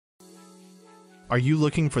Are you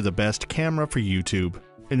looking for the best camera for YouTube?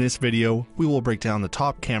 In this video, we will break down the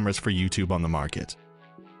top cameras for YouTube on the market.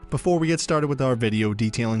 Before we get started with our video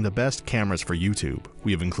detailing the best cameras for YouTube,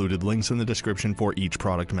 we have included links in the description for each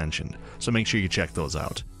product mentioned, so make sure you check those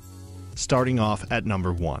out. Starting off at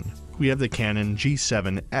number 1, we have the Canon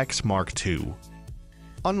G7X Mark II.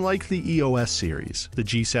 Unlike the EOS series, the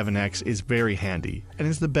G7X is very handy and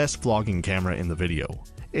is the best vlogging camera in the video.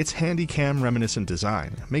 Its handy-cam reminiscent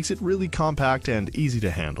design makes it really compact and easy to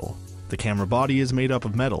handle. The camera body is made up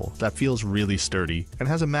of metal that feels really sturdy and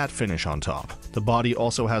has a matte finish on top. The body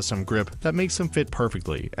also has some grip that makes them fit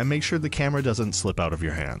perfectly and makes sure the camera doesn't slip out of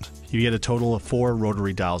your hand. You get a total of 4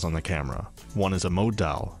 rotary dials on the camera. One is a mode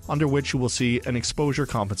dial, under which you will see an exposure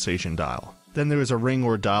compensation dial. Then there is a ring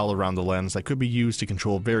or dial around the lens that could be used to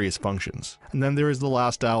control various functions. And then there is the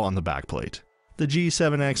last dial on the backplate. The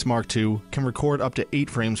G7X Mark II can record up to 8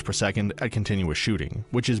 frames per second at continuous shooting,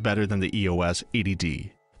 which is better than the EOS 80D.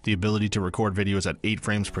 The ability to record videos at 8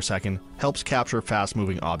 frames per second helps capture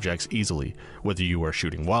fast-moving objects easily, whether you are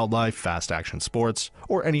shooting wildlife, fast-action sports,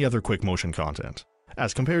 or any other quick motion content.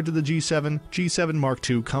 As compared to the G7 Mark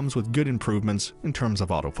II comes with good improvements in terms of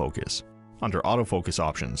autofocus. Under autofocus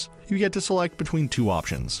options, you get to select between 2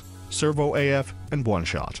 options, servo AF and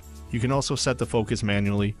one-shot. You can also set the focus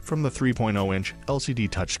manually from the 3.0-inch LCD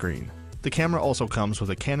touchscreen. The camera also comes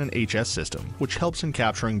with a Canon HS system, which helps in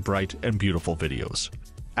capturing bright and beautiful videos.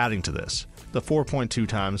 Adding to this, the 4.2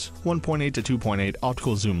 times 1.8 to 2.8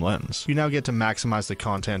 optical zoom lens, you now get to maximize the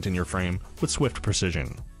content in your frame with swift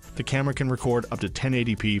precision. The camera can record up to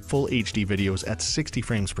 1080p full HD videos at 60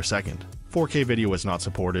 frames per second. 4K video is not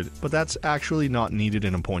supported, but that's actually not needed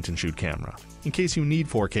in a point-and-shoot camera. In case you need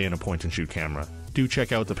 4K in a point-and-shoot camera, do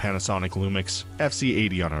check out the Panasonic Lumix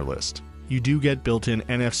FZ80 on our list. You do get built-in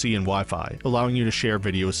NFC and Wi-Fi, allowing you to share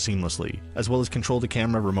videos seamlessly, as well as control the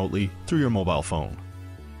camera remotely through your mobile phone.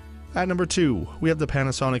 At number 2, we have the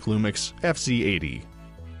Panasonic Lumix FZ80.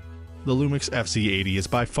 The Lumix FZ80 is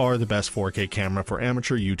by far the best 4K camera for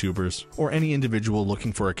amateur YouTubers or any individual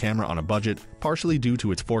looking for a camera on a budget, partially due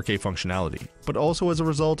to its 4K functionality, but also as a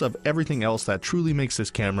result of everything else that truly makes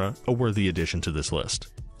this camera a worthy addition to this list.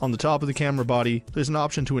 On the top of the camera body, there's an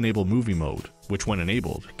option to enable movie mode, which when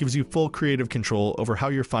enabled, gives you full creative control over how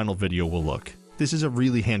your final video will look. This is a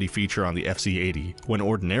really handy feature on the FZ80, when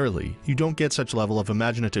ordinarily, you don't get such level of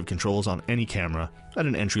imaginative controls on any camera at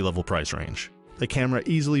an entry-level price range. The camera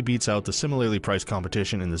easily beats out the similarly priced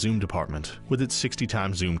competition in the zoom department with its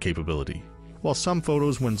 60x zoom capability. While some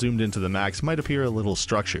photos when zoomed into the max might appear a little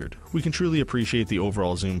structured, we can truly appreciate the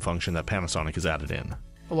overall zoom function that Panasonic has added in.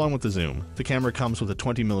 Along with the zoom, the camera comes with a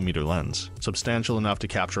 20mm lens, substantial enough to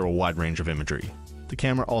capture a wide range of imagery. The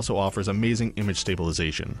camera also offers amazing image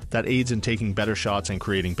stabilization that aids in taking better shots and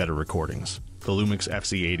creating better recordings. The Lumix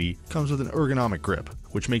FZ80 comes with an ergonomic grip,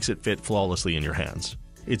 which makes it fit flawlessly in your hands.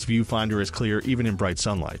 Its viewfinder is clear even in bright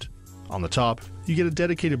sunlight. On the top, you get a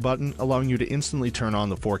dedicated button allowing you to instantly turn on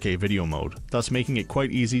the 4K video mode, thus making it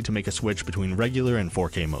quite easy to make a switch between regular and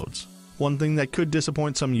 4K modes. One thing that could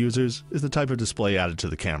disappoint some users is the type of display added to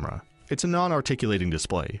the camera. It's a non-articulating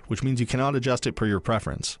display, which means you cannot adjust it per your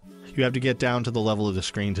preference. You have to get down to the level of the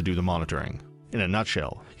screen to do the monitoring. In a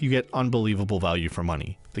nutshell, you get unbelievable value for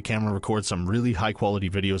money. The camera records some really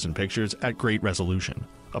high-quality videos and pictures at great resolution.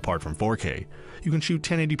 Apart from 4K, you can shoot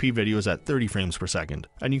 1080p videos at 30 frames per second,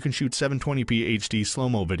 and you can shoot 720p HD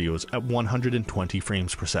slow-mo videos at 120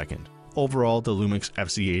 frames per second. Overall, the Lumix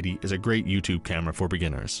FZ80 is a great YouTube camera for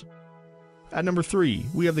beginners. At number 3,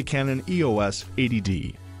 we have the Canon EOS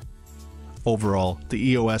 80D. Overall, the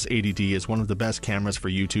EOS 80D is one of the best cameras for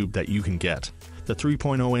YouTube that you can get. The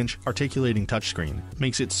 3.0-inch articulating touchscreen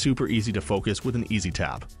makes it super easy to focus with an easy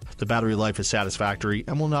tap. The battery life is satisfactory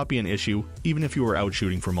and will not be an issue even if you are out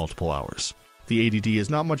shooting for multiple hours. The 80D is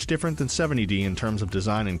not much different than 70D in terms of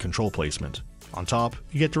design and control placement. On top,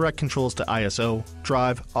 you get direct controls to ISO,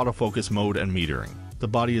 drive, autofocus mode, and metering. The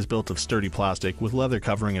body is built of sturdy plastic with leather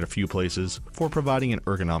covering in a few places for providing an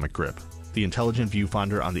ergonomic grip. The intelligent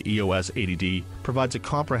viewfinder on the EOS 80D provides a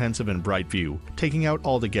comprehensive and bright view, taking out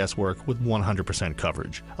all the guesswork with 100%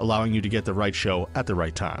 coverage, allowing you to get the right show at the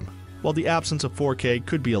right time. While the absence of 4K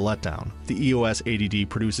could be a letdown, the EOS 80D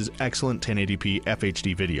produces excellent 1080p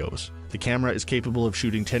FHD videos. The camera is capable of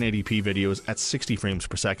shooting 1080p videos at 60 frames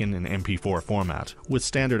per second in MP4 format, with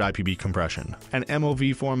standard IPB compression, and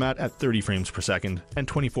MOV format at 30 frames per second and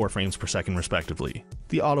 24 frames per second respectively.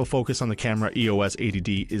 The autofocus on the camera EOS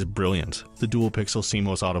 80D is brilliant. The dual-pixel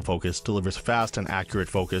CMOS autofocus delivers fast and accurate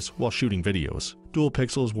focus while shooting videos. Dual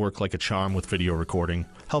pixels work like a charm with video recording,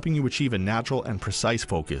 helping you achieve a natural and precise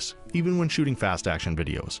focus, even when shooting fast-action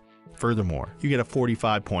videos. Furthermore, you get a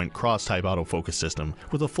 45-point cross-type autofocus system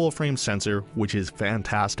with a full-frame sensor, which is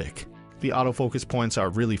fantastic. The autofocus points are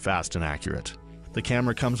really fast and accurate. The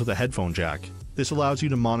camera comes with a headphone jack. This allows you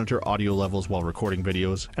to monitor audio levels while recording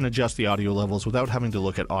videos and adjust the audio levels without having to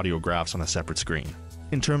look at audio graphs on a separate screen.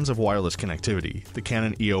 In terms of wireless connectivity, the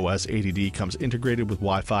Canon EOS 80D comes integrated with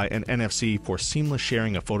Wi-Fi and NFC for seamless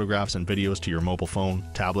sharing of photographs and videos to your mobile phone,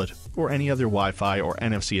 tablet, or any other Wi-Fi or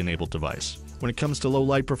NFC-enabled device. When it comes to low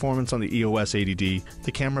light performance on the EOS 80D,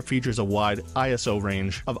 the camera features a wide ISO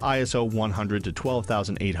range of ISO 100 to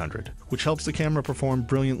 12,800, which helps the camera perform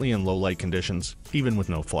brilliantly in low light conditions, even with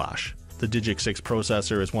no flash. The Digic 6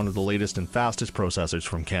 processor is one of the latest and fastest processors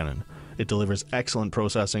from Canon. It delivers excellent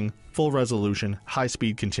processing, full resolution,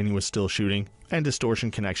 high-speed continuous still shooting, and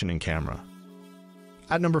distortion correction in camera.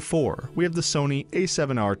 At number 4, we have the Sony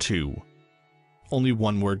a7R II. Only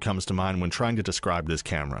one word comes to mind when trying to describe this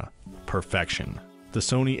camera: perfection. The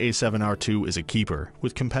Sony a7R II is a keeper,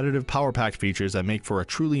 with competitive power-packed features that make for a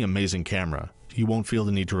truly amazing camera. You won't feel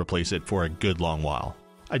the need to replace it for a good long while.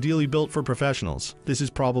 Ideally built for professionals, this is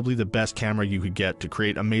probably the best camera you could get to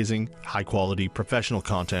create amazing, high-quality, professional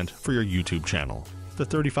content for your YouTube channel. The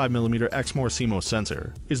 35mm Exmor CMOS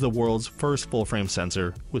sensor is the world's first full-frame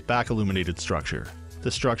sensor with back-illuminated structure. The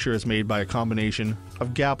structure is made by a combination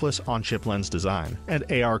of gapless on-chip lens design and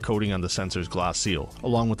AR coating on the sensor's glass seal,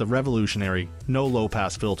 along with a revolutionary, no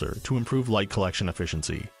low-pass filter to improve light collection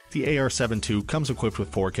efficiency. The AR7 II comes equipped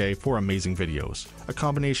with 4K for amazing videos, a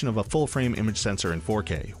combination of a full-frame image sensor in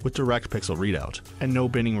 4K with direct pixel readout, and no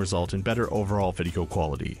binning result in better overall video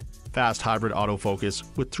quality. Fast hybrid autofocus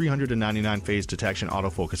with 399 phase detection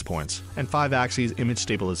autofocus points and 5-axis image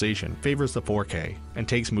stabilization favors the 4K and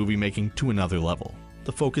takes movie making to another level.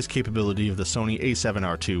 The focus capability of the Sony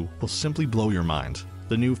a7R II will simply blow your mind.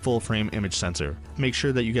 The new full-frame image sensor makes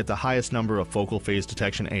sure that you get the highest number of focal phase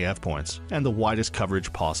detection AF points and the widest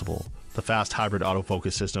coverage possible. The fast hybrid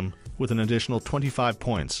autofocus system, with an additional 25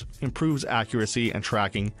 points, improves accuracy and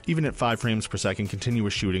tracking even at 5 frames per second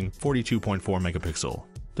continuous shooting 42.4 megapixel.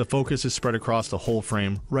 The focus is spread across the whole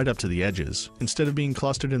frame right up to the edges, instead of being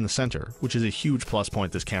clustered in the center, which is a huge plus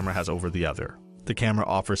point this camera has over the other. The camera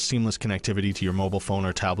offers seamless connectivity to your mobile phone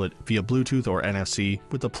or tablet via Bluetooth or NFC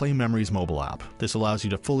with the Play Memories mobile app. This allows you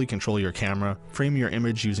to fully control your camera, frame your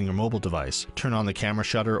image using your mobile device, turn on the camera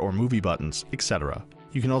shutter or movie buttons, etc.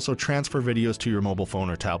 You can also transfer videos to your mobile phone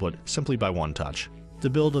or tablet simply by one touch. The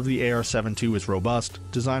build of the AR7 II is robust,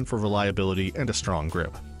 designed for reliability and a strong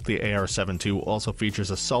grip. The AR7 II also features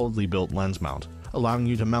a solidly built lens mount, allowing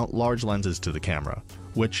you to mount large lenses to the camera,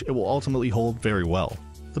 which it will ultimately hold very well.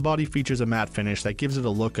 The body features a matte finish that gives it a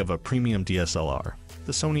look of a premium DSLR.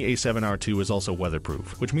 The Sony a7R II is also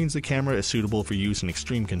weatherproof, which means the camera is suitable for use in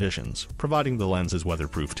extreme conditions, providing the lens is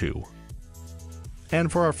weatherproof too. And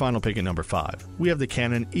for our final pick at number 5, we have the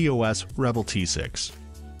Canon EOS Rebel T6.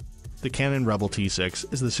 The Canon Rebel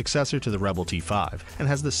T6 is the successor to the Rebel T5 and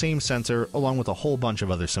has the same sensor along with a whole bunch of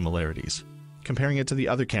other similarities. Comparing it to the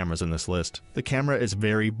other cameras in this list, the camera is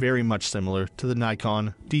very much similar to the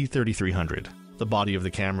Nikon D3300. The body of the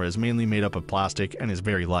camera is mainly made up of plastic and is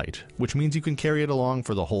very light, which means you can carry it along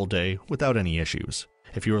for the whole day without any issues.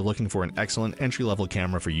 If you are looking for an excellent entry-level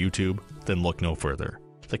camera for YouTube, then look no further.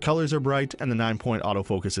 The colors are bright and the 9-point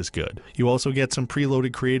autofocus is good. You also get some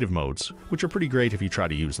preloaded creative modes, which are pretty great if you try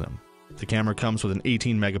to use them. The camera comes with an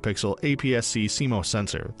 18-megapixel APS-C CMOS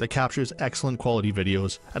sensor that captures excellent quality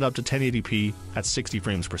videos at up to 1080p at 60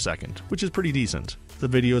 frames per second, which is pretty decent. The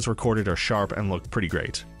videos recorded are sharp and look pretty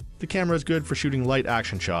great. The camera is good for shooting light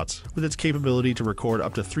action shots, with its capability to record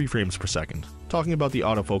up to 3 frames per second. Talking about the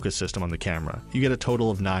autofocus system on the camera, you get a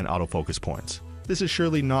total of 9 autofocus points. This is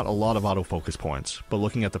surely not a lot of autofocus points, but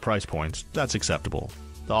looking at the price points, that's acceptable.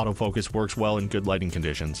 The autofocus works well in good lighting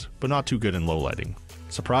conditions, but not too good in low lighting.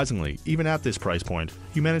 Surprisingly, even at this price point,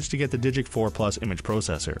 you manage to get the Digic 4 Plus image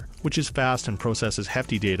processor, which is fast and processes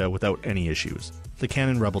hefty data without any issues. The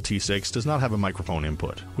Canon Rebel T6 does not have a microphone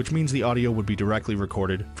input, which means the audio would be directly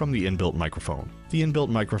recorded from the inbuilt microphone. The inbuilt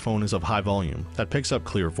microphone is of high volume that picks up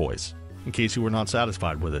clear voice. In case you were not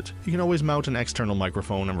satisfied with it, you can always mount an external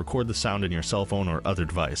microphone and record the sound in your cell phone or other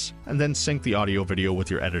device, and then sync the audio-video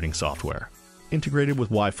with your editing software. Integrated with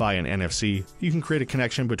Wi-Fi and NFC, you can create a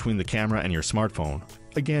connection between the camera and your smartphone,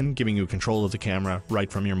 again giving you control of the camera right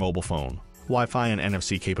from your mobile phone. Wi-Fi and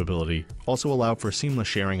NFC capability also allow for seamless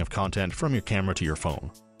sharing of content from your camera to your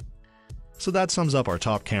phone. So that sums up our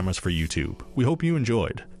top cameras for YouTube. We hope you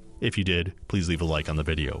enjoyed. If you did, please leave a like on the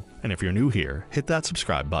video, and if you're new here, hit that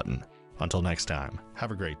subscribe button. Until next time,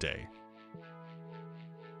 have a great day.